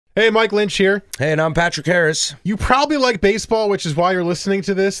Hey, Mike Lynch here. Hey, and I'm Patrick Harris. You probably like baseball, which is why you're listening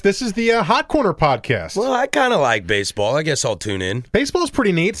to this. This is the Hot Corner podcast. Well, I kind of like baseball. I guess I'll tune in. Baseball's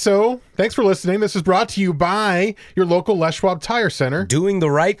pretty neat, so thanks for listening. This is brought to you by your local Les Schwab Tire Center. Doing the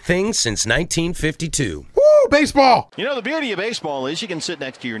right thing since 1952. Woo, baseball! You know, the beauty of baseball is you can sit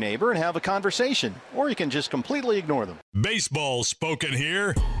next to your neighbor and have a conversation, or you can just completely ignore them. Baseball spoken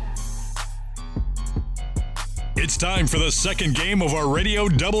here. It's time for the second game of our radio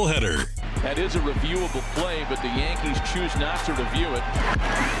doubleheader. That is a reviewable play, but the Yankees choose not to review it.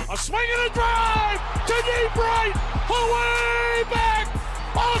 A swing and a drive to deep right, away back,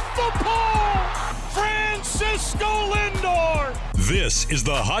 off the pole, Francisco Lindor. This is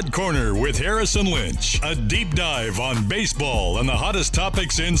the Hot Corner with Harrison Lynch, a deep dive on baseball and the hottest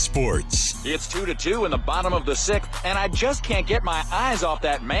topics in sports. It's 2-2 in the bottom of the sixth, and I just can't get my eyes off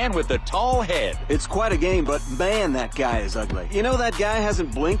that man with the tall head. It's quite a game, but man, that guy is ugly. You know that guy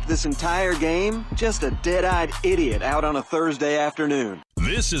hasn't blinked this entire game? Just a dead-eyed idiot out on a Thursday afternoon.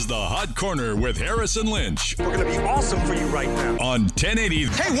 This is the Hot Corner with Harrison Lynch. We're going to be awesome for you right now. On 1080.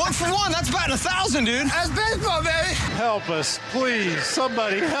 Hey, 1 for 1. That's batting 1,000, dude. That's baseball, baby. Help us, please.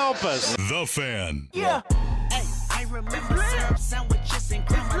 Somebody help us. The Fan. Yeah. Hey, I remember syrup sandwiches and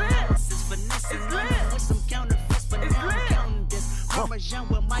grandmas finessing with some counterfeits, but now I'm counting this. Parmesan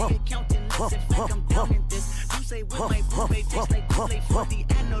with my accountant. Let's in fact, I'm down in this. You say with my buffet tastes like Kool-Aid for the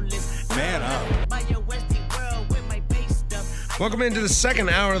analyst. Man up. By your Westy world with my base stuff. Welcome into the second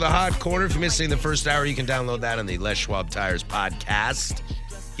hour of the Hot Corner. If you're missing the first hour, you can download that on the Les Schwab Tires podcast.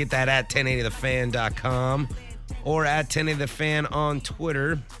 Get that at 1080thefan.com or at 1080thefan on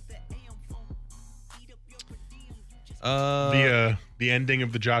Twitter. The ending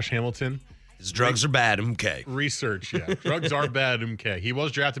of the Josh Hamilton. His drugs are bad, okay. Research, yeah. Drugs are bad, okay. He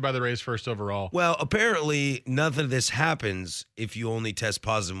was drafted by the Rays first overall. Well, apparently, none of this happens if you only test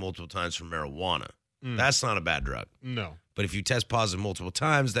positive multiple times for marijuana. That's not a bad drug. No. But if you test positive multiple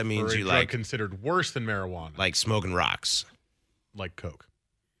times, that means Or a you drug like considered worse than marijuana. like smoking rocks Like coke.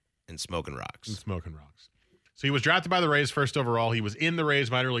 and smoking rocks. And smoking rocks. So he was drafted by the Rays first overall. He was in the Rays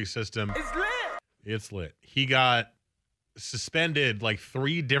minor league system. It's lit. It's lit. He got suspended like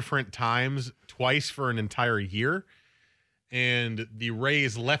 3 different times, twice for an entire year. And the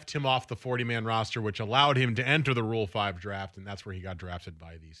Rays left him off the 40-man roster, which allowed him to enter the Rule 5 draft. And that's where he got drafted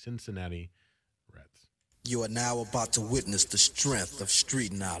by the Cincinnati Reds. You are now about to witness the strength of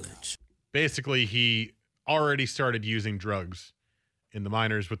street knowledge. Basically, he already started using drugs in the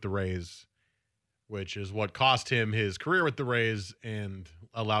minors with the Rays, which is what cost him his career with the Rays and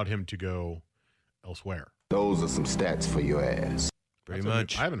allowed him to go elsewhere. Those are some stats for your ass. Pretty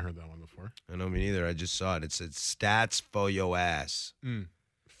much. I haven't heard that one before. I know, me neither. I just saw it. It said stats for your ass.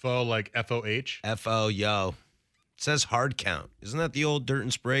 Faux, like F-O-H? F-O, yo. It says hard count. Isn't that the old Dirt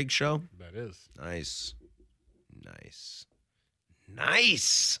and Sprague show? That is. Nice.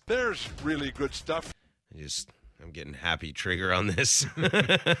 Nice. There's really good stuff. I'm getting happy trigger on this.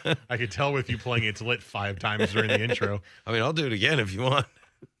 I could tell with you playing It's Lit 5 times during the intro. I mean, I'll do it again if you want.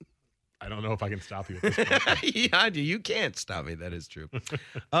 I don't know if I can stop you at this point. Yeah, you can't stop me. That is true.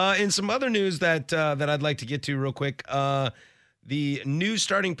 In some other news that I'd like to get to real quick, the new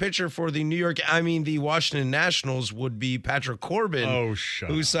starting pitcher for the Washington Nationals would be Patrick Corbin. Oh,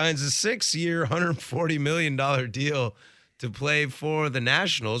 who signs a 6-year, $140 million deal to play for the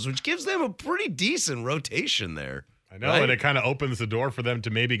Nationals, which gives them a pretty decent rotation there. I know, right? and it kind of opens the door for them to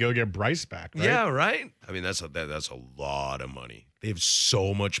maybe go get Bryce back, right? Yeah, right? I mean, that's a lot of money. They have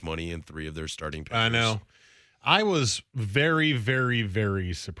so much money in 3 of their starting pitchers. I know. I was very, very,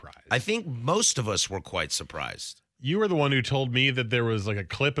 very surprised. I think most of us were quite surprised. You were the one who told me that there was like a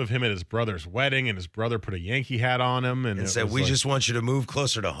clip of him at his brother's wedding, and his brother put a Yankee hat on him. And said, we just want you to move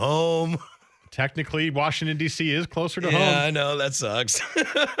closer to home. Technically, Washington, D.C. is closer to home. Yeah, I know. That sucks.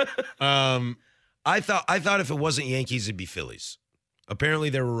 I thought if it wasn't Yankees, it'd be Phillies. Apparently,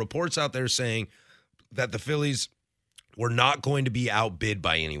 there were reports out there saying that the Phillies were not going to be outbid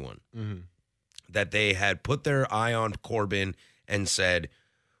by anyone. Mm-hmm. That they had put their eye on Corbin and said,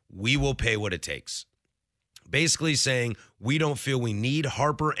 we will pay what it takes. Basically saying, we don't feel we need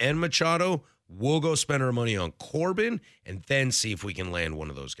Harper and Machado. We'll go spend our money on Corbin and then see if we can land one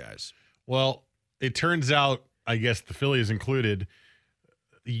of those guys. Well, it turns out, I guess the Phillies included,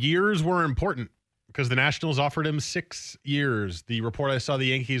 years were important because the Nationals offered him 6 years. The report I saw, the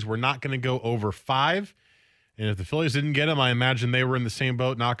Yankees were not going to go over 5. And if the Phillies didn't get him, I imagine they were in the same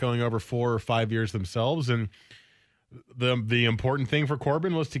boat, not going over 4 or 5 years themselves. And the important thing for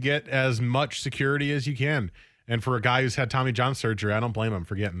Corbin was to get as much security as you can. And for a guy who's had Tommy John surgery, I don't blame him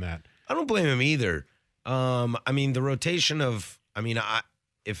for getting that. I don't blame him either. The rotation of,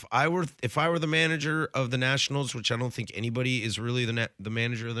 if I were the manager of the Nationals, which I don't think anybody is really the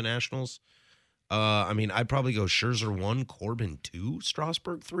manager of the Nationals, I mean, I'd probably go Scherzer 1, Corbin 2,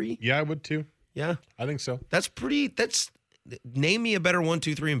 Strasburg 3. Yeah, I would too. Yeah, I think so. Name me a better 1,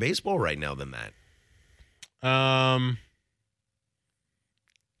 2, 3 in baseball right now than that. I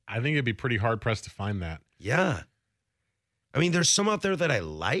think it'd be pretty hard pressed to find that. Yeah. I mean, there's some out there that I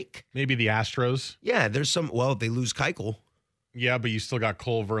like. Maybe the Astros. Yeah, there's some. Well, they lose Keuchel. Yeah, but you still got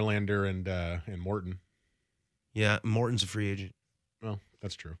Cole, Verlander, and Morton. Yeah, Morton's a free agent. Well,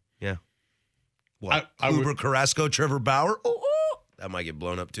 that's true. Yeah. What? Kluber, Carrasco, Trevor Bauer. Oh, that might get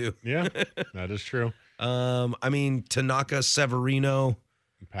blown up too. Yeah, that is true. I mean, Tanaka, Severino,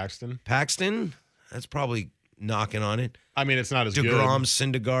 Paxton. That's probably knocking on it. I mean, it's not as DeGrom,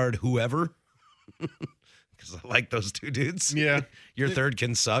 good. Syndergaard, whoever. Because I like those two dudes. Yeah. Your third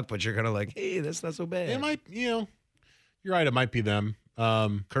can suck, but you're kind of like, hey, that's not so bad. It might, you're right. It might be them.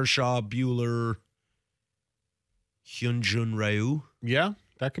 Kershaw, Bueller, Hyunjin Ryu. Yeah,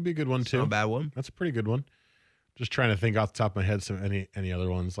 that could be a good one too. Not a bad one. That's a pretty good one. Just trying to think off the top of my head any other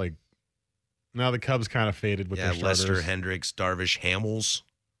ones. Like, now the Cubs kind of faded with their starters. Lester, Hendricks, Darvish, Hamels.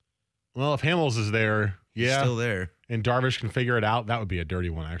 Well, if Hamels is there, He's still there. And Darvish can figure it out, that would be a dirty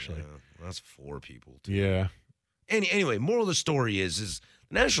one, actually. Yeah, well, that's 4 people, too. Yeah. Anyway, moral of the story is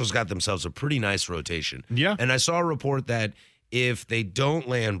the Nationals got themselves a pretty nice rotation. Yeah. And I saw a report that if they don't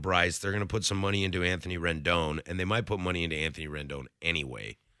land Bryce, they're going to put some money into Anthony Rendon, and they might put money into Anthony Rendon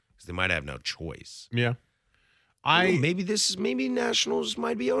anyway, because they might have no choice. Yeah. Maybe Nationals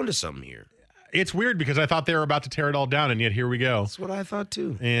might be onto something here. It's weird because I thought they were about to tear it all down, and yet here we go. That's what I thought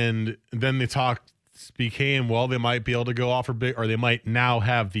too. And then the talk became, well, they might be able to go offer big, or they might now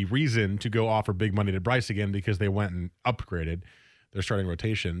have the reason to go offer big money to Bryce again because they went and upgraded their starting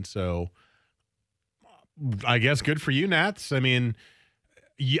rotation. So I guess good for you, Nats. I mean,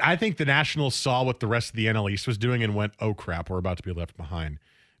 I think the Nationals saw what the rest of the NL East was doing and went, oh, crap, we're about to be left behind.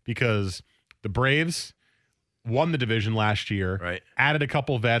 Because the Braves won the division last year, right? Added a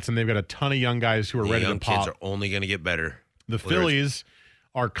couple vets, and they've got a ton of young guys who are ready to pop. Young kids are only going to get better. The Phillies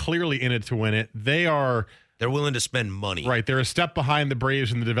are clearly in it to win it. They're willing to spend money. Right. They're a step behind the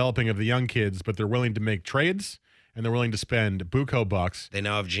Braves in the developing of the young kids, but they're willing to make trades, and they're willing to spend buco bucks. They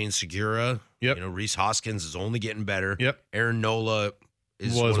now have Gene Segura. Yep. Reese Hoskins is only getting better. Yep. Aaron Nola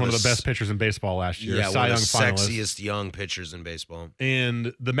was one of the best pitchers in baseball last year. Yeah, Cy one of the Young sexiest young pitchers in baseball.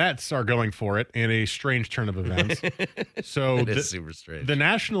 And the Mets are going for it in a strange turn of events. So it is super strange. The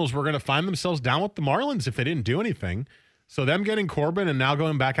Nationals were going to find themselves down with the Marlins if they didn't do anything. So them getting Corbin and now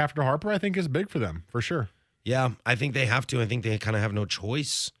going back after Harper, I think is big for them, for sure. Yeah, I think they have to. I think they kind of have no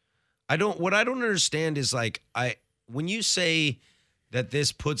choice. What I don't understand is when you say that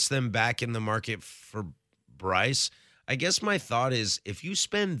this puts them back in the market for Bryce, I guess my thought is if you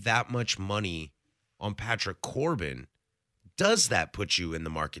spend that much money on Patrick Corbin, does that put you in the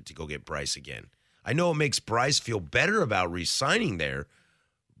market to go get Bryce again? I know it makes Bryce feel better about re-signing there,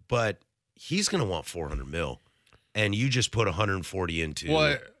 but he's going to want $400 million, and you just put $140 into.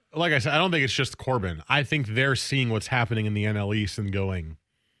 Well, like I said, I don't think it's just Corbin. I think they're seeing what's happening in the NL East and going,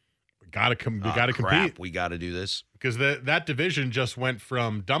 we got to compete. We got to do this because that division just went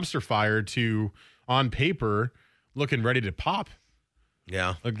from dumpster fire to on paper looking ready to pop.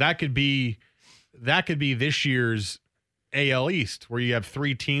 Yeah. Like that could be this year's AL East where you have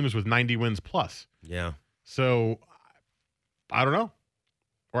 3 teams with 90 wins plus. Yeah. So I don't know.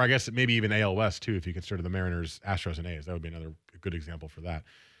 Or I guess maybe even AL West too, if you consider the Mariners, Astros, and A's. That would be another good example for that.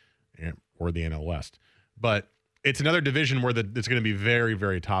 Or the NL West. But it's another division where it's going to be very,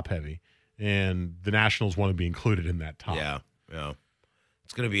 very top heavy. And the Nationals want to be included in that top. Yeah. Yeah.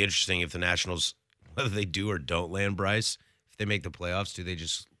 It's going to be interesting if the Nationals, whether they do or don't land Bryce, if they make the playoffs, do they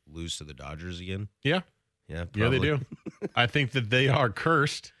just lose to the Dodgers again? Yeah. Yeah, probably. Yeah, they do. I think that they are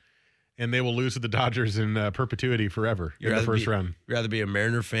cursed, and they will lose to the Dodgers in perpetuity forever in the first round. You'd rather be a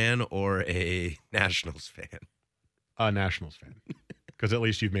Mariner fan or a Nationals fan? A Nationals fan. Because at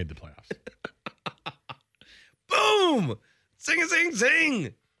least you've made the playoffs. Boom! Sing, sing,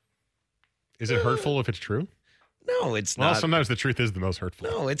 sing! Is it hurtful if it's true? No, it's not. Well, sometimes the truth is the most hurtful.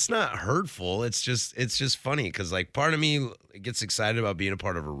 No, it's not hurtful. It's just funny because part of me gets excited about being a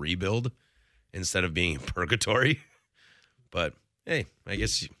part of a rebuild instead of being in purgatory. But hey, I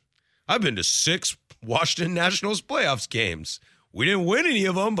guess I've been to 6 Washington Nationals playoffs games. We didn't win any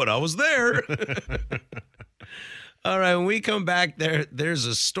of them, but I was there. All right, when we come back, there's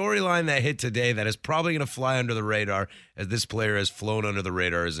a storyline that hit today that is probably going to fly under the radar, as this player has flown under the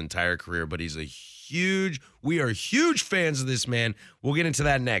radar his entire career, but we are huge fans of this man. We'll get into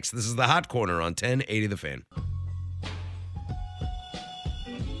that next. This is the Hot Corner on 1080 The Fan.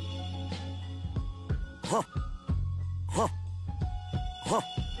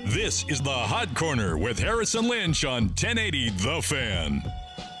 This is the Hot Corner with Harrison Lynch on 1080 The Fan.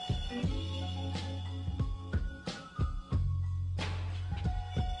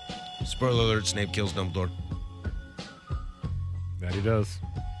 Spoiler alert, Snape kills Dumbledore. That he does.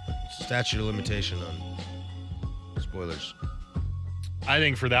 Statute of limitation on spoilers. I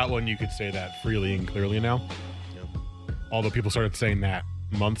think for that one, you could say that freely and clearly now. Yep. Although people started saying that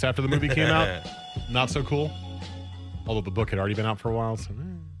months after the movie came out. Not so cool. Although the book had already been out for a while. So,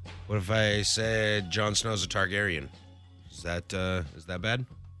 What if I said Jon Snow's a Targaryen? Is that bad?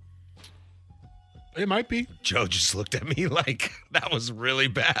 It might be. Joe just looked at me like that was really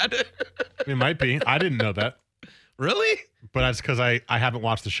bad. It might be. I didn't know that. Really? But that's because I haven't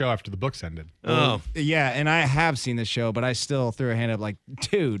watched the show after the books ended. Oh. Yeah, and I have seen the show, but I still threw a hand up like,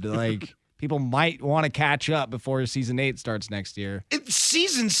 dude, like people might want to catch up before season 8 starts next year.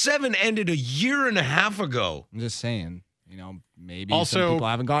 Season 7 ended a year and a half ago. I'm just saying, maybe Also, some people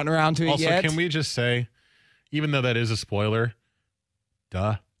haven't gotten around to it yet. Also, can we just say, even though that is a spoiler,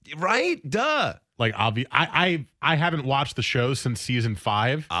 duh. Right? Duh. Like, I haven't watched the show since season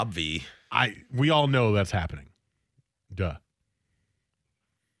 5. We all know that's happening. Duh.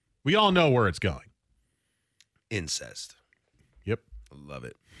 We all know where it's going. Incest. Yep. Love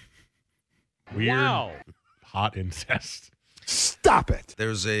it. Weird. Wow. Hot incest. Stop it.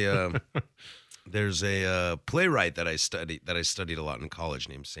 There's a playwright that I studied a lot in college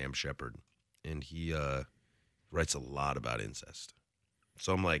named Sam Shepard, and he writes a lot about incest.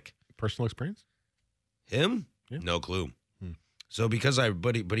 So I'm like, personal experience? Him? Yeah. No clue. So because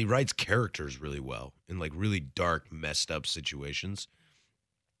but he writes characters really well in like really dark, messed up situations.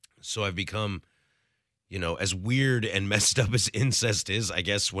 So I've become, as weird and messed up as incest is, I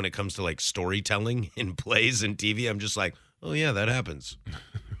guess when it comes to like storytelling in plays and TV, I'm just like, oh yeah, that happens.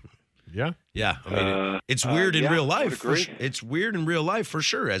 Yeah. Yeah. I mean, it's weird in real life. It's weird in real life for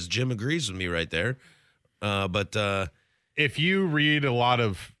sure, as Jim agrees with me right there. But if you read a lot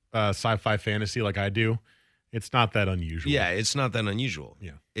of sci-fi fantasy like I do, it's not that unusual. Yeah, it's not that unusual.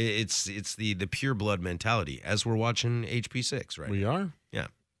 Yeah. It's the pure blood mentality, as we're watching HP6, right? We are? Yeah.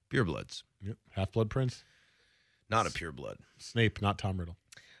 Pure bloods. Yep. Half-Blood Prince. Not a pure blood. Snape, not Tom Riddle.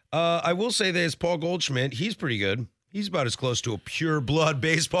 I will say this, Paul Goldschmidt, he's pretty good. He's about as close to a pure blood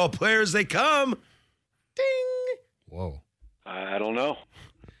baseball player as they come. Ding. Whoa. I don't know.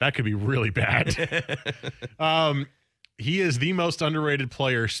 That could be really bad. He is the most underrated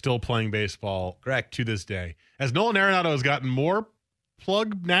player still playing baseball. Correct. To this day. As Nolan Arenado has gotten more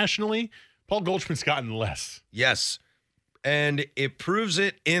plug nationally, Paul Goldschmidt's gotten less. Yes. And it proves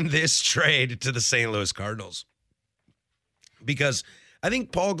it in this trade to the St. Louis Cardinals. Because I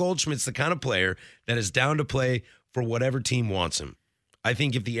think Paul Goldschmidt's the kind of player that is down to play for whatever team wants him. I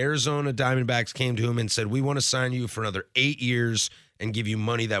think if the Arizona Diamondbacks came to him and said, we want to sign you for another 8 years and give you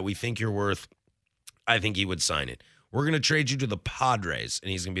money that we think you're worth, I think he would sign it. We're going to trade you to the Padres. And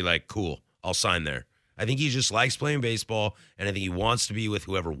he's going to be like, cool, I'll sign there. I think he just likes playing baseball, and I think he wants to be with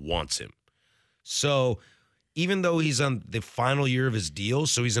whoever wants him. So even though he's on the final year of his deal,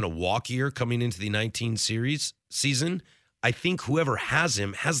 so he's in a walk year coming into the 19 season, I think whoever has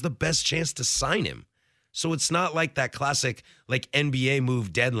him has the best chance to sign him. So it's not like that classic like NBA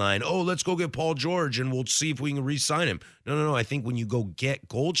move deadline. Oh, let's go get Paul George and we'll see if we can re-sign him. No. I think when you go get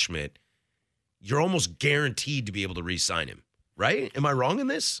Goldschmidt, you're almost guaranteed to be able to re-sign him, right? Am I wrong in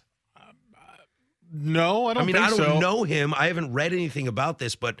this? No, I don't think so. I don't know him. I haven't read anything about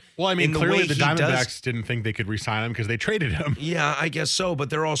this, but clearly the Diamondbacks didn't think they could re-sign him because they traded him. Yeah, I guess so, but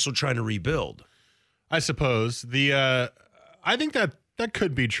they're also trying to rebuild. I suppose. I think that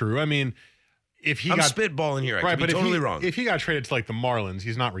could be true. I mean, if he I'm got spitballing here, I could be totally wrong. If he got traded to like the Marlins,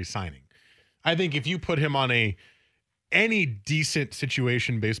 he's not re-signing. I think if you put him on any decent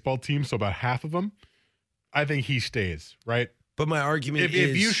situation baseball team, so about half of them, I think he stays, right? But my argument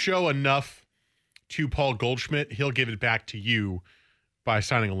is, if you show enough to Paul Goldschmidt, he'll give it back to you by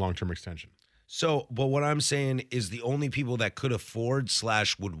signing a long-term extension. So, but what I'm saying is the only people that could afford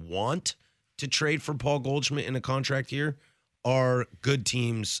 / would want to trade for Paul Goldschmidt in a contract year are good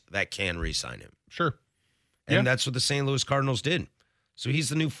teams that can re-sign him. Sure. And that's what the St. Louis Cardinals did. So he's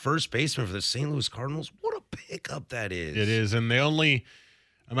the new first baseman for the St. Louis Cardinals. What a pickup that is. It is. And they only,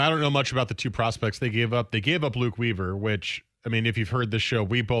 I don't know much about the two prospects they gave up. They gave up Luke Weaver, which, I mean, if you've heard this show,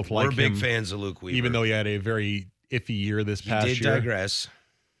 we both like him. We're big fans of Luke Weaver. Even though he had a very iffy year this past year. He did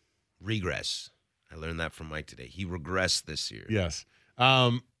regress. I learned that from Mike today. He regressed this year. Yes.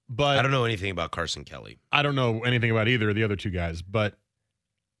 But I don't know anything about Carson Kelly. I don't know anything about either of the other two guys. But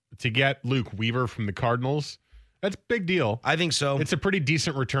to get Luke Weaver from the Cardinals, That's a big deal. I think so. It's a pretty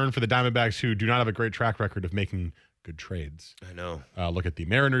decent return for the Diamondbacks, who do not have a great track record of making good trades. I know. Look at the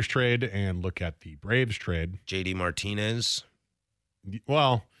Mariners trade and look at the Braves trade. JD Martinez.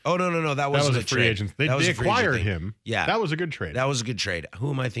 Well, no. That was a free agent. They acquired him. Yeah. That was a good trade. That was a good trade.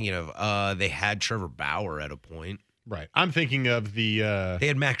 Who am I thinking of? They had Trevor Bauer at a point. Right. I'm thinking of the... They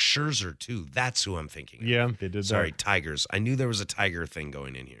had Max Scherzer, too. That's who I'm thinking of. Yeah, they did Sorry, that. Tigers. I knew there was a Tiger thing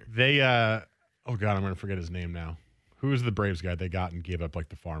going in here. They... oh, God, I'm going to forget his name now. Who was the Braves guy they got and gave up like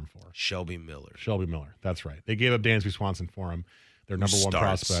the farm for? Shelby Miller. Shelby Miller. That's right. They gave up Dansby Swanson for him. Their number one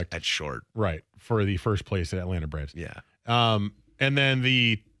prospect. At short. Right. For the first place at Atlanta Braves. Yeah. And then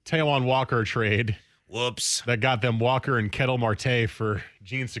the Taijuan Walker trade. Whoops. That got them Walker and Ketel Marte for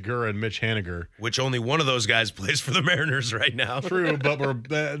Gene Segura and Mitch Haniger. Which only one of those guys plays for the Mariners right now. True, but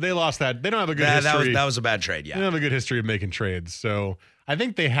they lost that. They don't have a good history. That was a bad trade, yeah. They don't have a good history of making trades. So I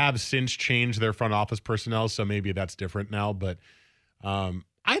think they have since changed their front office personnel, so maybe that's different now. But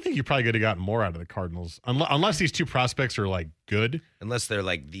I think you probably could have gotten more out of the Cardinals, unless these two prospects are like good. Unless they're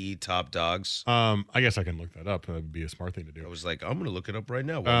like the top dogs. I guess I can look that up. That would be a smart thing to do. I was like, I'm going to look it up right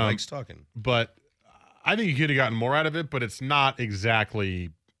now while Mike's talking. But I think you could have gotten more out of it, but it's not exactly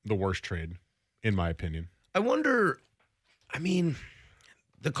the worst trade, in my opinion. I wonder,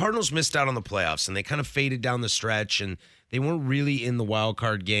 the Cardinals missed out on the playoffs, and they kind of faded down the stretch, and they weren't really in the wild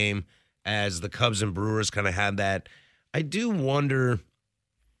card game as the Cubs and Brewers kind of had that. I do wonder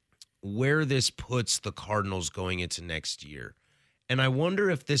where this puts the Cardinals going into next year. And I wonder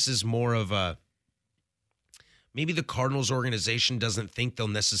if this is more of a, maybe the Cardinals organization doesn't think they'll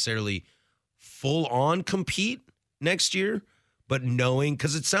necessarily full on compete next year, but knowing,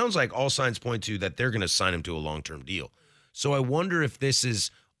 because it sounds like all signs point to that they're going to sign him to a long-term deal. So I wonder if this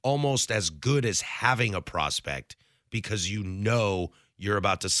is almost as good as having a prospect, because you know you're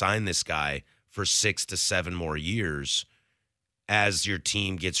about to sign this guy for 6 to 7 more years as your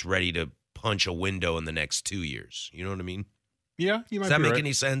team gets ready to punch a window in the next 2 years. You know what I mean? Yeah, you might. Does that be make right.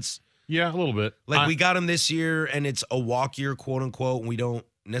 any sense? Yeah, a little bit. Like we got him this year, and it's a walk year, quote unquote, and we don't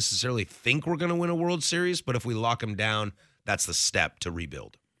necessarily think we're going to win a World Series, but if we lock him down, that's the step to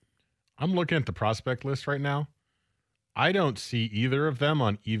rebuild. I'm looking at the prospect list right now. I don't see either of them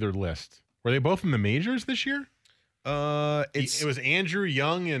on either list. Were they both in the majors this year? It was Andrew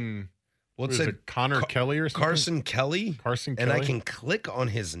Young and it said Connor Kelly or something? Carson Kelly. Carson and Kelly. I can click on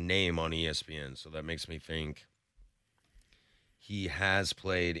his name on ESPN, so that makes me think he has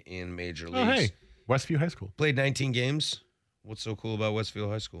played in major leagues. Oh, hey, Westview High School. Played 19 games. What's so cool about Westview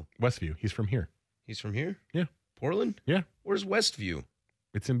High School? Westview. He's from here. He's from here? Yeah. Portland? Yeah. Where's Westview?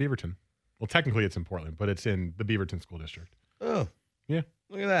 It's in Beaverton. Well, technically it's in Portland, but it's in the Beaverton School District. Oh. Yeah.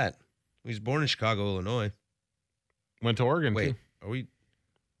 Look at that. He was born in Chicago, Illinois. Went to Oregon, Wait, too. are we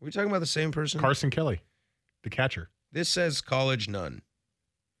talking about the same person? Carson Kelly, the catcher. This says college none.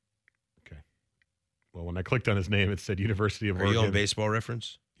 Okay. Well, when I clicked on his name, it said University of Are Oregon. you on Baseball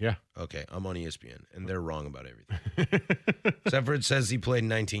Reference? Yeah. Okay, I'm on ESPN, and they're wrong about everything. Except for it says he played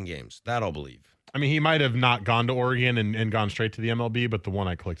 19 games. That I'll believe. I mean, he might have not gone to Oregon and gone straight to the MLB, but the one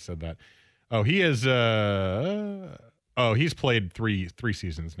I clicked said that. Oh, he is. He's played three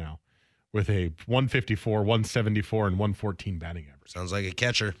seasons now with a 154, 174, and 114 batting average. Sounds like a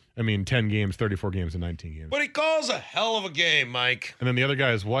catcher. I mean, 10 games, 34 games, and 19 games. But he calls a hell of a game, Mike. And then the other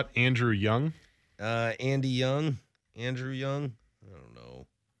guy is what? Andrew Young? Andy Young? Andrew Young? I don't know.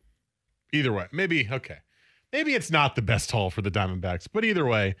 Either way, maybe it's not the best haul for the Diamondbacks, but either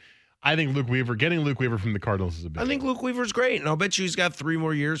way, I think getting Luke Weaver from the Cardinals is a big I think Luke Weaver's great, and I'll bet you he's got 3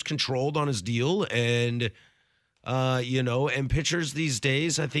 more years controlled on his deal, and and pitchers these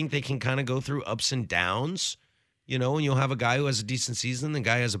days, I think they can kind of go through ups and downs, and you'll have a guy who has a decent season, the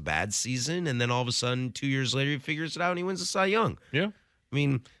guy has a bad season, and then all of a sudden 2 years later he figures it out and he wins the Cy Young. Yeah. I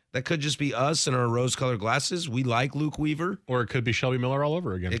mean, that could just be us and our rose-colored glasses. We like Luke Weaver. Or it could be Shelby Miller all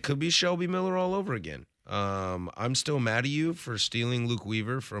over again. It could be Shelby Miller all over again. I'm still mad at you for stealing Luke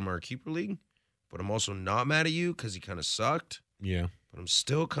Weaver from our keeper league, but I'm also not mad at you because he kind of sucked. Yeah. But I'm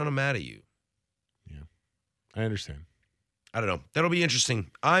still kind of mad at you. Yeah. I understand. I don't know. That'll be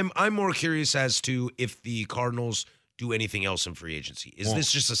interesting. I'm more curious as to if the Cardinals do anything else in free agency. Is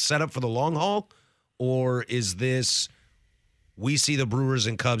this just a setup for the long haul, or is this we see the Brewers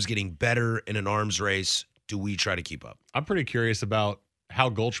and Cubs getting better in an arms race? Do we try to keep up? I'm pretty curious about how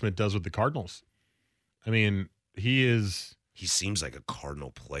Goldschmidt does with the Cardinals. I mean, he seems like a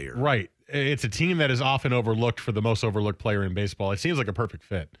Cardinal player. Right. It's a team that is often overlooked for the most overlooked player in baseball. It seems like a perfect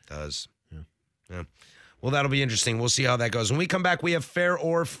fit. It does. Yeah. Well, that'll be interesting. We'll see how that goes. When we come back, we have Fair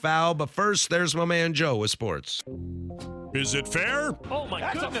or Foul. But first, there's my man Joe with sports. Is it fair? Oh, my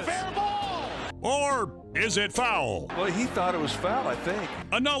goodness. That's a fair ball. Or Is it foul? Well, he thought it was foul, I think.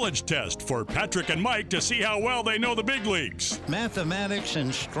 A knowledge test for Patrick and Mike to see how well they know the big leagues. Mathematics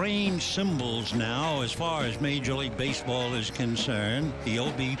and strange symbols now as far as Major League Baseball is concerned. The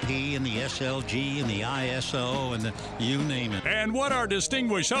OBP and the SLG and the ISO and the you name it. And what our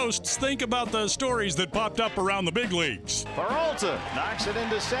distinguished hosts think about the stories that popped up around the big leagues. Peralta knocks it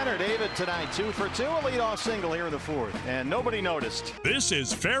into center. David tonight 2 for 2, a leadoff single here in the 4th, and nobody noticed. This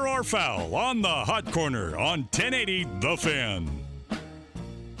is Fair or Foul on the Hot Corner on 1080 The Fan.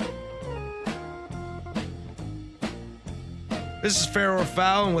 This is Fair or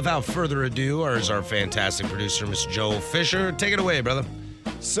Foul, and without further ado, is our fantastic producer, Mr. Joe Fisher. Take it away, brother.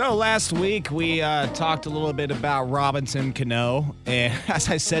 So last week we talked a little bit about Robinson Cano, and as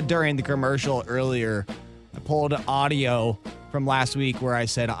I said during the commercial earlier, I pulled audio from last week where I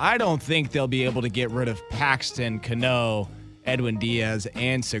said I don't think they'll be able to get rid of Paxton, Cano, Edwin Diaz,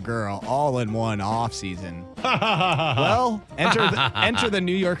 and Segura all in one offseason. Well, enter the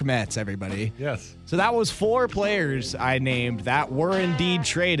New York Mets, everybody. Yes. So that was 4 players I named that were indeed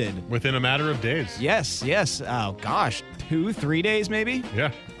traded. Within a matter of days. Yes. Oh, gosh. 2-3 days, maybe?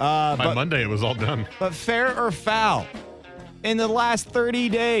 Yeah. By Monday, it was all done. But fair or foul, in the last 30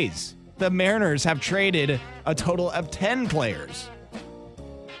 days, the Mariners have traded a total of 10 players.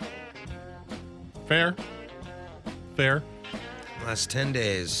 Fair. Last 10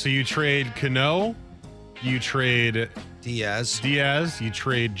 days. So you trade Cano, you trade Diaz, you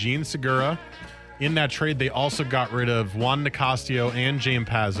trade Gene Segura. In that trade, they also got rid of Juan Nicasio and James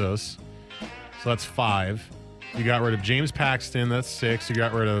Pazos. So that's 5. You got rid of James Paxton. That's 6. You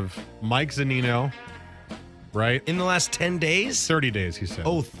got rid of Mike Zunino, right? In the last 10 days? 30 days, he said.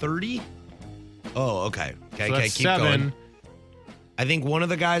 Oh, 30? Oh, okay. So Okay, that's keep 7. going. I think one of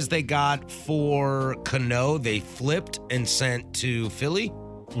the guys they got for Cano, they flipped and sent to Philly.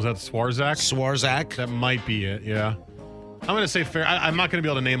 Was that Swarzak? That might be it, yeah. I'm going to say fair. I'm not going to be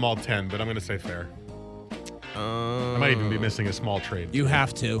able to name all 10, but I'm going to say fair. I might even be missing a small trade. You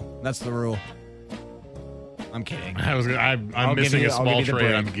have to. That's the rule. I'm kidding. I'm missing a small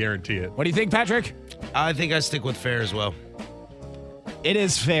trade. I guarantee it. What do you think, Patrick? I think I stick with fair as well. It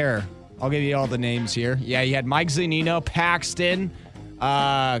is fair. I'll give you all the names here. Yeah, you had Mike Zunino, Paxton,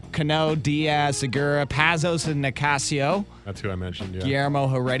 Cano, Diaz, Segura, Pazos, and Nicasio. That's who I mentioned, yeah. Guillermo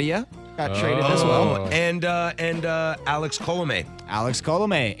Heredia got traded as well. And Alex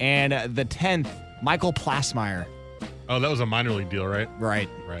Colomé. And the 10th, Michael Plasmeyer. Oh, that was a minor league deal, right? Right.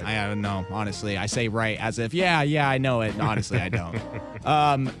 I don't know, honestly. I say right as if, yeah, I know it. Honestly, I don't.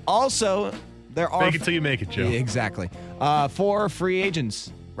 Also, there are... Fake it till you make it, Joe. Yeah, exactly. 4 free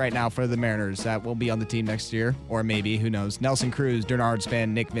agents right now for the Mariners that will be on the team next year, or maybe, who knows. Nelson Cruz, Bernard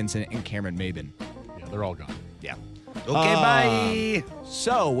Span, Nick Vincent, and Cameron Maben. Yeah, they're all gone. Yeah. Okay, bye.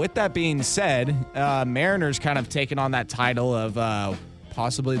 So, with that being said, Mariners kind of taking on that title of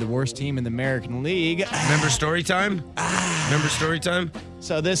possibly the worst team in the American League. Remember story time?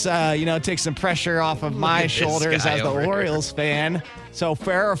 So this, takes some pressure off of my shoulders as the Orioles fan. So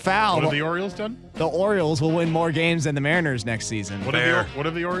fair or foul? What have the Orioles done? The Orioles will win more games than the Mariners next season. What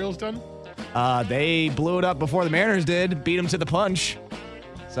have the Orioles done? They blew it up before the Mariners did, beat them to the punch.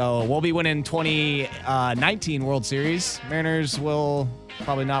 So we'll be winning 2019 World Series. Mariners will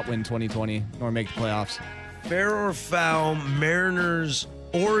probably not win 2020 nor make the playoffs. Fair or foul,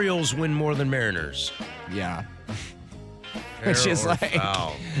 Orioles win more than Mariners. Yeah. It's just like,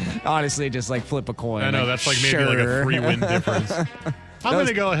 foul. Honestly, just like flip a coin. I know, that's like maybe like a 3-win difference. I'm going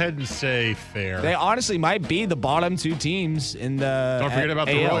to go ahead and say fair. They honestly might be the bottom 2 teams in the Don't forget about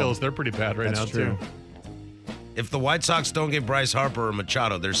the AL. Royals. They're pretty bad right now, true. too. If the White Sox don't get Bryce Harper or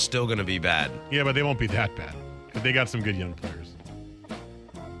Machado, they're still going to be bad. Yeah, but they won't be that bad. Because they got some good young players.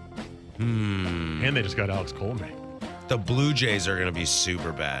 And they just got Alex Colomé. The Blue Jays are going to be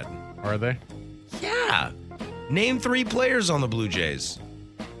super bad. Are they? Yeah. Name 3 players on the Blue Jays.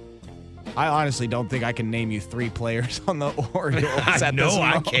 I honestly don't think I can name you 3 players on the Orioles.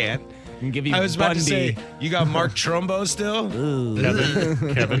 I can't. I can give you I was Bundy. about to say, you got Mark Trumbo still?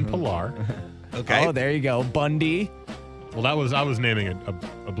 Kevin Pillar. Okay. Oh, there you go. Bundy. Well, I was naming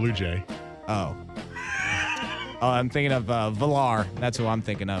a Blue Jay. Oh. I'm thinking of Villar. That's who I'm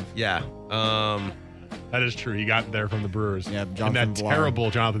thinking of. Yeah. That is true. He got there from the Brewers. Yeah, in Jonathan that Villar.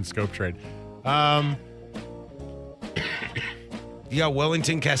 terrible Jonathan Scope trade. You got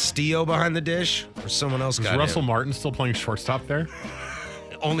Wellington Castillo behind the dish? Or someone else got Russell him? Martin still playing shortstop there?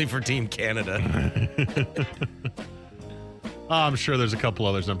 Only for Team Canada. I'm sure there's a couple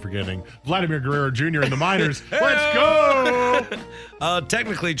others I'm forgetting. Vladimir Guerrero Jr. in the minors. Let's go!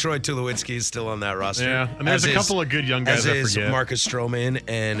 Technically, Troy Tulowitzki is still on that roster. Yeah, and there's a couple of good young guys I is forget. Marcus Stroman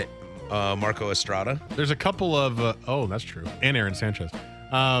and Marco Estrada. There's a couple of that's true, and Aaron Sanchez.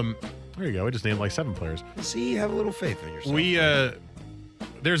 There you go. We just named like 7 players. See, have a little faith in yourself.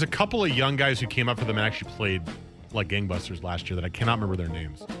 There's a couple of young guys who came up for them and actually played like gangbusters last year that I cannot remember their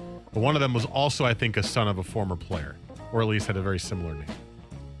names. But one of them was also, I think, a son of a former player, or at least had a very similar name.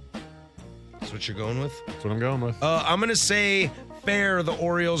 That's what you're going with? That's what I'm going with. I'm going to say fair, the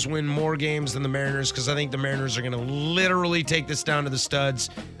Orioles win more games than the Mariners because I think the Mariners are going to literally take this down to the studs,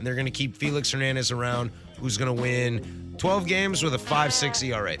 and they're going to keep Felix Hernandez around, who's going to win 12 games with a 5.6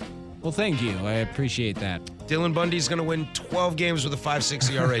 ERA. Well, thank you. I appreciate that. Dylan Bundy's going to win 12 games with a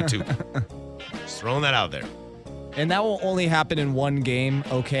 5.6 ERA, too. Just throwing that out there. And that will only happen in one game,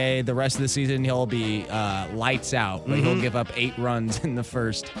 okay? The rest of the season, he'll be lights out. Like he'll give up 8 runs in the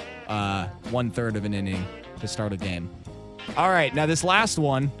first 1/3 of an inning to start a game. All right, now this last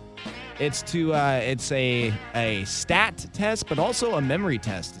one, it's a stat test, but also a memory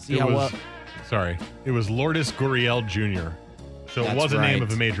test to see how well. Sorry, it was Lourdes Gurriel Jr. So it was a name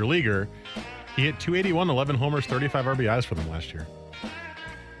of a major leaguer. He hit .281, 11 homers, 35 RBIs for them last year.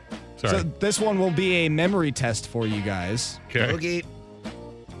 Sorry. So this one will be a memory test for you guys. Okay.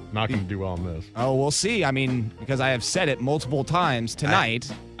 Not going to do well on this. Oh, we'll see. I mean, because I have said it multiple times tonight.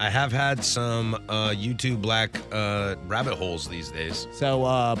 I have had some YouTube black rabbit holes these days. So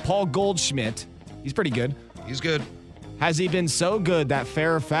Paul Goldschmidt, he's pretty good. He's good. Has he been so good that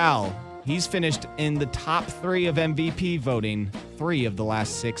fair or foul? He's finished in the top 3 of MVP voting 3 of the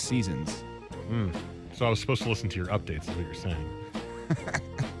last 6 seasons. So I was supposed to listen to your updates, is what you're saying.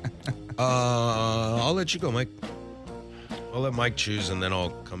 I'll let you go, Mike. I'll let Mike choose, and then I'll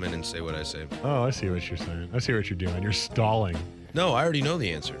come in and say what I say. Oh, I see what you're saying. I see what you're doing. You're stalling. No, I already know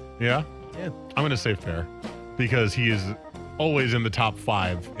the answer. Yeah? Yeah. I'm going to say fair because he is always in the top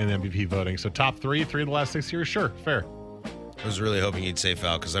 5 in MVP voting. So top 3 of the last 6 years, sure, fair. I was really hoping he'd say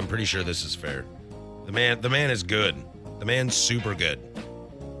foul because I'm pretty sure this is fair. The man is good. The man's super good.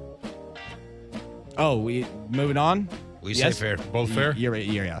 Oh, we moving on? We say fair. Both fair?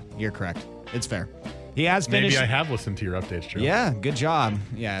 You're correct. It's fair. He has finished. Maybe I have listened to your updates, Joe. Yeah, good job.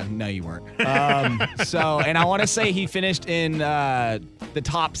 Yeah, no, you weren't. And I want to say he finished in the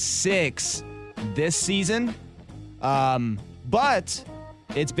top 6 this season. But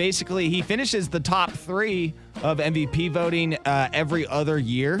it's basically he finishes the top 3 of MVP voting every other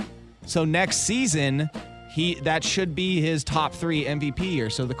year. So next season, that should be his top 3 MVP year.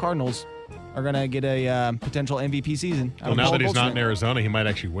 So the Cardinals are going to get a potential MVP season. Well, now that he's not in Arizona, he might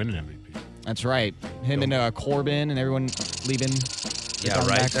actually win an MVP. That's right. Him and Corbin and everyone leaving. Yeah,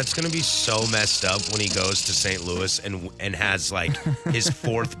 right. That's going to be so messed up when he goes to St. Louis and has like his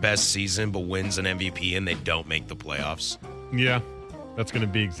 4th best season but wins an MVP and they don't make the playoffs. Yeah. That's going to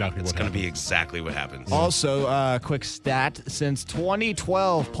be exactly It's going to be exactly what happens. Also, quick stat. Since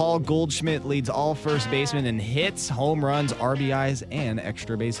 2012, Paul Goldschmidt leads all first basemen in hits, home runs, RBIs, and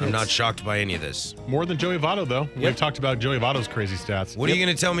extra base hits. I'm not shocked by any of this. More than Joey Votto, though. Yep. We've talked about Joey Votto's crazy stats. What are you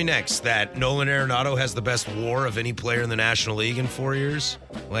going to tell me next? That Nolan Arenado has the best WAR of any player in the National League in 4 years?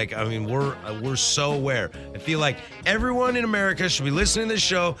 Like, I mean, we're so aware. I feel like everyone in America should be listening to this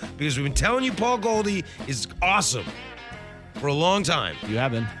show because we've been telling you Paul Goldie is awesome for a long time. You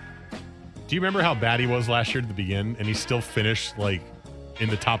have been. Do you remember how bad he was last year at the beginning, and he still finished like in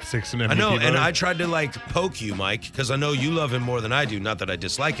the top 6 in MVP? I know, voting? and I tried to like poke you, Mike, because I know you love him more than I do. Not that I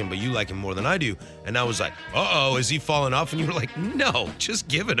dislike him, but you like him more than I do. And I was like, uh-oh, is he falling off? And you were like, no, just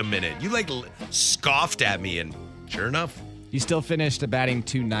give it a minute. You like scoffed at me, and sure enough. He still finished batting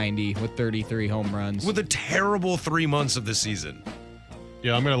 .290 with 33 home runs. With a terrible 3 months of the season.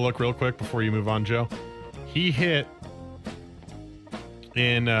 Yeah, I'm going to look real quick before you move on, Joe. He hit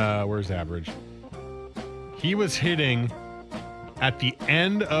in, where's average? He was hitting at the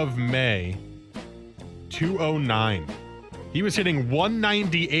end of May, 209. He was hitting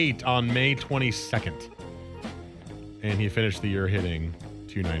 198 on May 22nd. And he finished the year hitting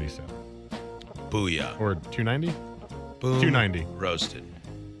 297. Booyah. Or 290? Boom. 290. Roasted.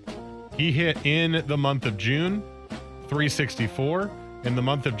 He hit in the month of June, 364. In the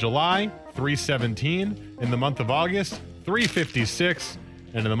month of July, 317. In the month of August, 356.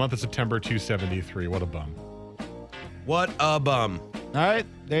 And in the month of September, 273. What a bum. What a bum. All right,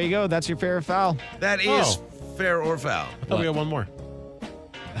 there you go. That's your fair or foul. That is fair or foul. I thought we had one more.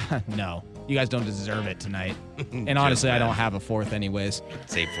 No, you guys don't deserve it tonight. And honestly, I don't have a 4th anyways.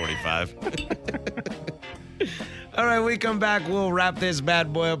 It's 8:45. All right, we come back. We'll wrap this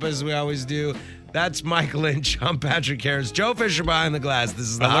bad boy up as we always do. That's Mike Lynch. I'm Patrick Harris. Joe Fisher behind the glass. This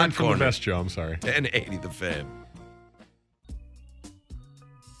is the Hot Corner. The best, Joe. I'm sorry. 1080 The Fan.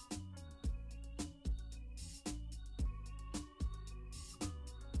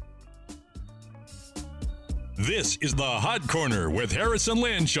 This is the Hot Corner with Harrison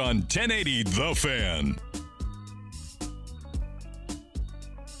Lynch on 1080 The Fan.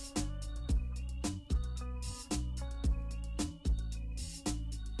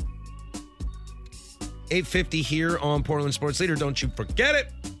 $8:50 here on Portland Sports Leader. Don't you forget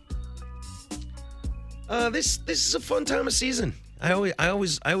it. This is a fun time of season. I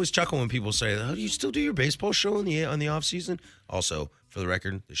always chuckle when people say, "Oh, do you still do your baseball show on the off season?" Also, for the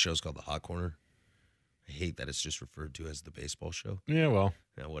record, the show's called the Hot Corner. I hate that it's just referred to as the baseball show. Yeah, well,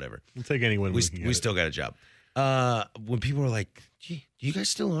 whatever. We'll take anyone. We still got a job. When people are like, "Gee, you guys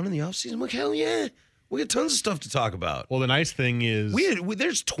still on in the off season?" I'm like, hell yeah. We got tons of stuff to talk about. Well, the nice thing is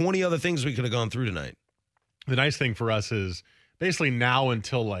there's 20 other things we could have gone through tonight. The nice thing for us is basically now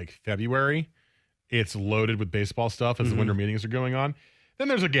until like February, it's loaded with baseball stuff as the winter meetings are going on. Then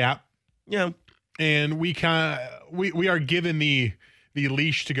there's a gap. Yeah. And we are given the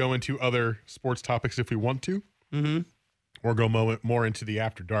leash to go into other sports topics if we want to. Mm-hmm. Or go more into the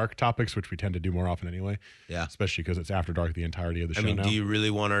after dark topics, which we tend to do more often anyway. Yeah. Especially because it's after dark the entirety of the show now. Do you really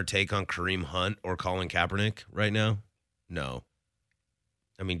want our take on Kareem Hunt or Colin Kaepernick right now? No.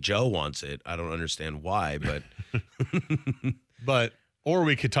 I mean, Joe wants it. I don't understand why, but or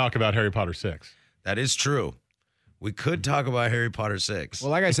we could talk about Harry Potter 6. That is true. We could talk about Harry Potter 6.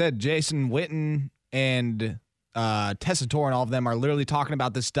 Well, like I said, Jason Witten and Tessitore and all of them are literally talking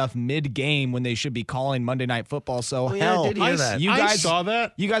about this stuff mid-game when they should be calling Monday Night Football. So hell, I did hear that. I saw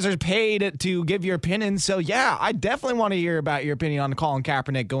that. You guys are paid to give your opinion. So yeah, I definitely want to hear about your opinion on Colin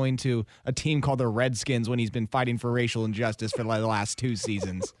Kaepernick going to a team called the Redskins when he's been fighting for racial injustice for like the last 2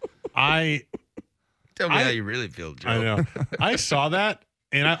 seasons. Tell me how you really feel, Joe. I know. I saw that.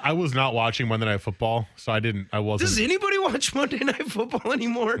 And I was not watching Monday Night Football, so I wasn't. Does anybody watch Monday Night Football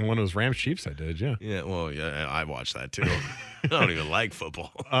anymore? When it was Rams Chiefs, I did, yeah. Yeah, well, yeah, I watched that too. I don't even like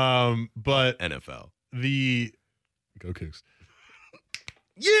football. But NFL. Go Cougs.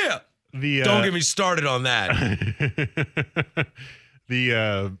 Yeah. Don't get me started on that.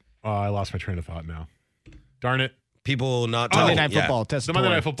 I lost my train of thought now. Darn it. People not Monday Night Football, Tessitore. The Monday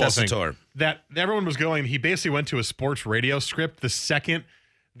Night Football Tessitore. thing. That everyone was going, he basically went to a sports radio script the second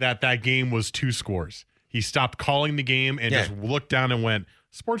that game was 2 scores. He stopped calling the game and just looked down and went,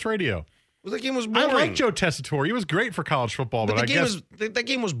 sports radio. Well, that game was boring. I like Joe Tessitore. He was great for college football, but I guess that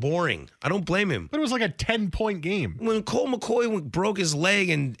game was boring. I don't blame him. But it was like a 10-point game. When Cole McCoy broke his leg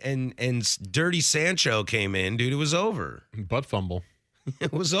and Dirty Sancho came in, dude, it was over. Butt fumble.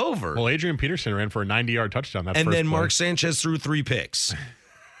 It was over. Well, Adrian Peterson ran for a 90-yard touchdown. And then Mark Sanchez threw 3 picks.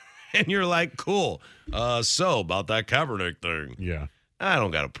 And you're like, cool. So about that Kaepernick thing. Yeah. I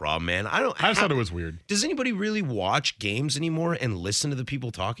don't got a problem, man. I just thought it was weird. Does anybody really watch games anymore and listen to the people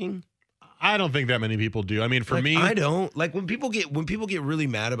talking? I don't think that many people do. I mean, for me, I don't. Like when people get really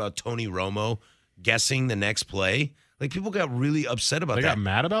mad about Tony Romo guessing the next play, like people got really upset about that. They got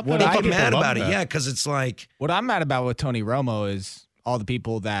mad about that? They got mad about it, yeah, because it's like. What I'm mad about with Tony Romo is all the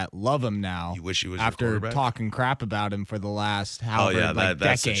people that love him now. You wish he was after talking crap about him for the last decade.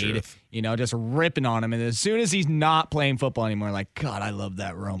 That's the truth. Just ripping on him, and as soon as he's not playing football anymore, like, God, I love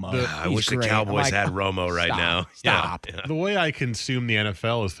that Romo. I wish the Cowboys had Romo right now. Stop. Yeah. The way I consume the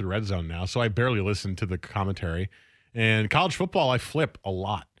NFL is through Red Zone now, so I barely listen to the commentary. And college football, I flip a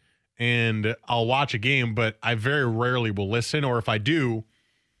lot, and I'll watch a game, but I very rarely will listen, or if I do.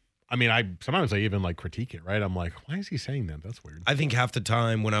 I mean, sometimes I even critique it, right? I'm like, why is he saying that? That's weird. I think half the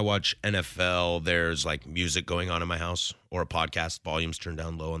time when I watch NFL, there's music going on in my house or a podcast, volumes turned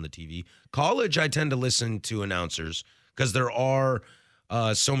down low on the TV. College, I tend to listen to announcers because there are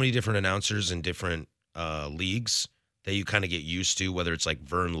so many different announcers in different leagues that you kind of get used to, whether it's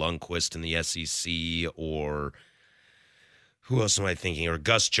Vern Lundquist in the SEC or who else am I thinking? Or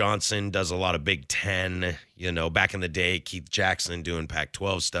Gus Johnson does a lot of Big Ten, back in the day, Keith Jackson doing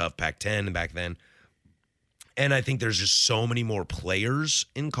Pac-12 stuff, Pac-10 back then. And I think there's just so many more players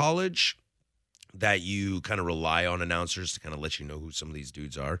in college that you kind of rely on announcers to kind of let you know who some of these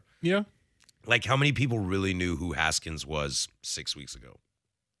dudes are. Yeah. Like how many people really knew who Haskins was 6 weeks ago?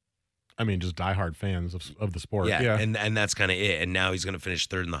 I mean, just diehard fans of the sport. Yeah. And that's kind of it. And now he's going to finish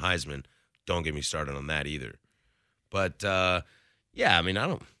 3rd in the Heisman. Don't get me started on that either. But, yeah, I mean, I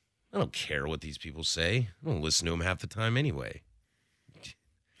don't care what these people say. I don't listen to them half the time anyway.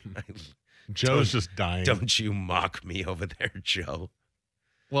 Joe's just dying. Don't you mock me over there, Joe.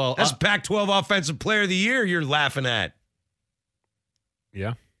 Well, that's Pac-12 Offensive Player of the Year you're laughing at.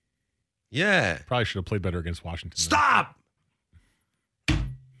 Yeah. Yeah. Probably should have played better against Washington. Stop!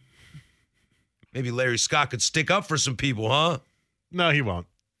 Maybe Larry Scott could stick up for some people, huh? No, he won't.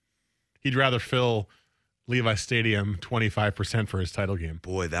 He'd rather fill Levi Stadium 25% for his title game.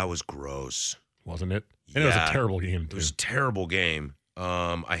 Boy, that was gross. Wasn't it? And it was a terrible game, too. It was a terrible game.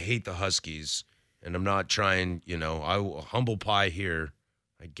 I hate the Huskies, and I'm not trying, humble pie here.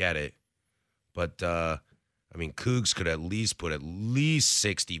 I get it. But, Cougs could at least put at least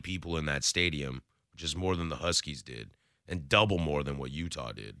 60 people in that stadium, which is more than the Huskies did, and double more than what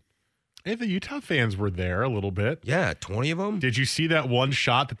Utah did. Hey, the Utah fans were there a little bit. Yeah, 20 of them. Did you see that one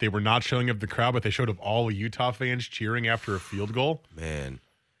shot that they were not showing of the crowd, but they showed of all the Utah fans cheering after a field goal? Man,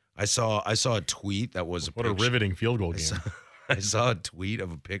 I saw a tweet that was a riveting field goal game. I saw a tweet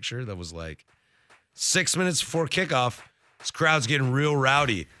of a picture that was like 6 minutes before kickoff. This crowd's getting real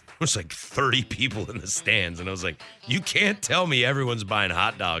rowdy. There's like 30 people in the stands, and I was like, you can't tell me everyone's buying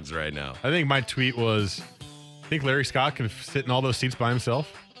hot dogs right now. I think my tweet was, I think Larry Scott can sit in all those seats by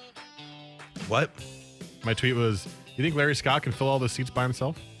himself. What? My tweet was, you think Larry Scott can fill all those seats by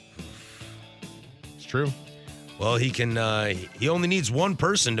himself? It's true. Well, he can. He only needs one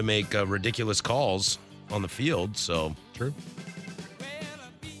person to make ridiculous calls on the field, so. True.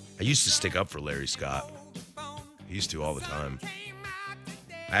 I used to stick up for Larry Scott. I used to all the time.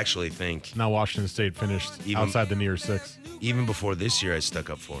 I actually think. Now Washington State finished outside the near 6. Even before this year, I stuck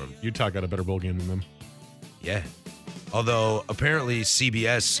up for him. Utah got a better bowl game than them. Yeah. Although, apparently,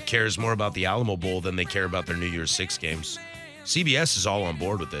 CBS cares more about the Alamo Bowl than they care about their New Year's 6 games. CBS is all on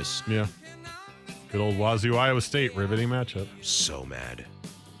board with this. Yeah. Good old Wazoo, Iowa State, riveting matchup. So mad.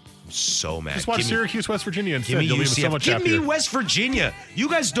 So mad. Just watch Syracuse, West Virginia instead. Give me You'll be so much happier. Give me West Virginia. You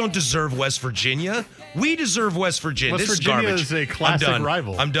guys don't deserve West Virginia. We deserve West Virginia. West This Virginia is garbage. is a classic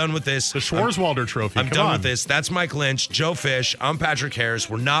rival. I'm done with this. The Schwarzwalder Trophy. I'm done with this. That's Mike Lynch, Joe Fish. I'm Patrick Harris.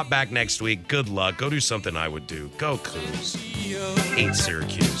 We're not back next week. Good luck. Go do something I would do. Go Cougs. Hate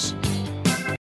Syracuse.